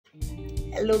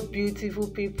Hello beautiful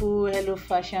people, hello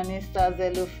fashionistas,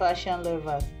 hello fashion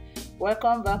lovers.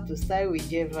 Welcome back to Style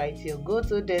with Jevite, your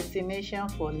go-to destination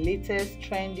for latest,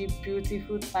 trendy,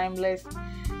 beautiful, timeless,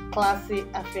 classy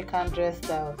African dress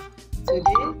styles.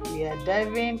 Today we are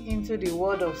diving into the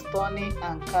world of stunning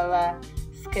Ankara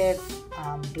skirts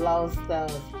and blouse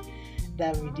styles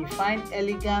that redefine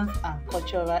elegance and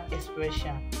cultural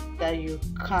expression that you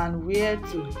can wear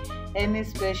to any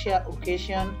special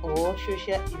occasion or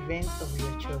social event of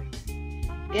your choice.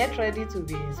 Get ready to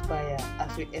be inspired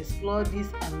as we explore this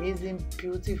amazing,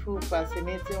 beautiful,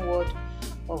 fascinating world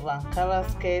of Ankara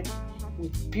skirts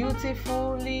with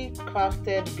beautifully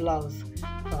crafted blouse.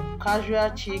 From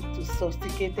casual chic to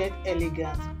sophisticated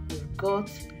elegance, we've got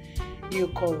you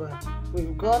covered.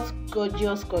 We've got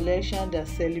gorgeous collection that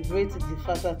celebrates the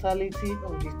versatility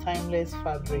of the timeless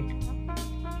fabric.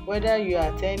 Whether you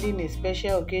are attending a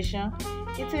special occasion,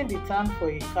 eating the town for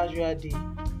a casual day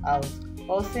out,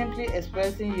 or simply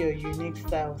expressing your unique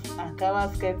styles,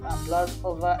 Ankara skirts and blouse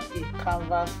offer a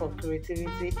canvas for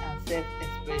creativity and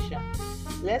self-expression.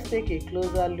 Let's take a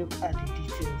closer look at the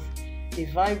details, the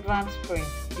vibrant print,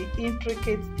 the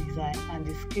intricate design, and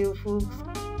the skillful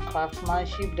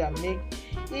craftsmanship that make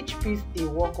each piece a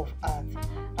work of art.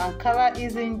 Ankara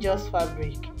isn't just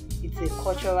fabric, it's a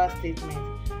cultural statement,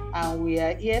 and we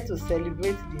are here to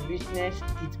celebrate the richness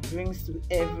it brings to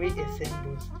every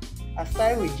ensembles. At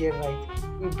Style with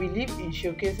Jevite, we believe in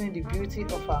showcasing the beauty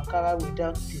of Ankara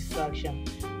without distraction,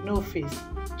 no face,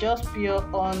 just pure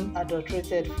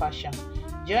unadulterated fashion.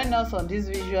 Join us on this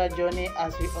visual journey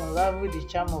as we unravel the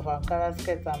charm of Ankara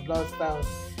skirts and blouse styles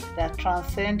that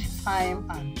transcend time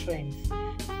and trends.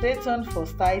 Stay tuned for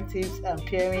style tips and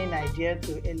pairing ideas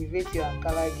to elevate your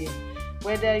Ankara game.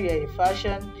 Whether you are a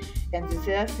fashion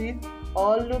enthusiast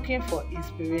or looking for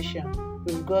inspiration,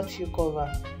 we've got you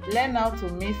covered. Learn how to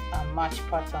mix and match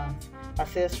patterns,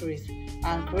 accessories,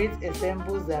 and create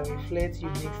ensembles that reflect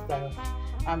unique styles.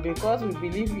 And because we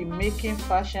believe in making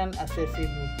fashion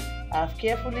accessible, I've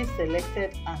carefully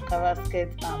selected Ankara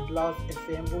skirts and blouse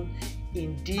ensemble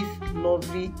in this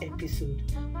lovely episode.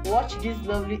 Watch this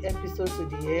lovely episode to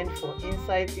the end for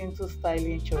insight into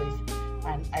styling choice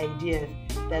and ideas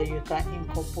that you can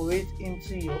incorporate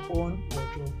into your own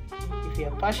wardrobe. If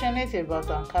you're passionate about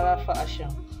Ankara fashion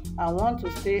and want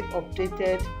to stay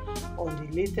updated on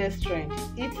the latest trend,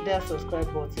 hit that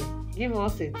subscribe button, give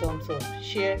us a thumbs up,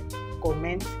 share,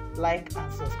 comment, like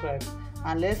and subscribe,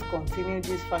 and let's continue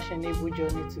this fashionable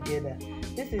journey together.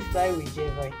 This is Style with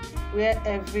Jevite, where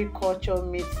every culture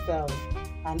meets styles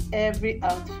and every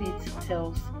outfit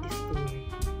tells a story.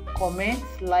 Comment,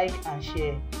 like and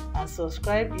share, and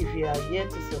subscribe if you are yet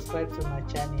to subscribe to my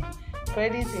channel.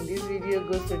 Credit in this video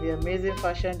goes to the amazing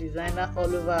fashion designer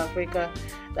all over Africa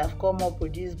that have come up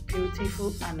with this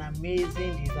beautiful and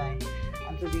amazing design,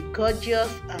 and to the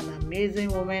gorgeous and amazing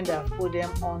women that have put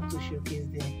them on to showcase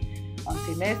them.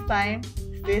 Until next time,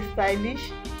 stay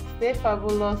stylish, stay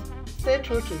fabulous, stay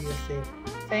true to yourself.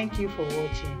 Thank you for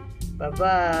watching. Bye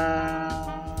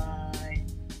bye.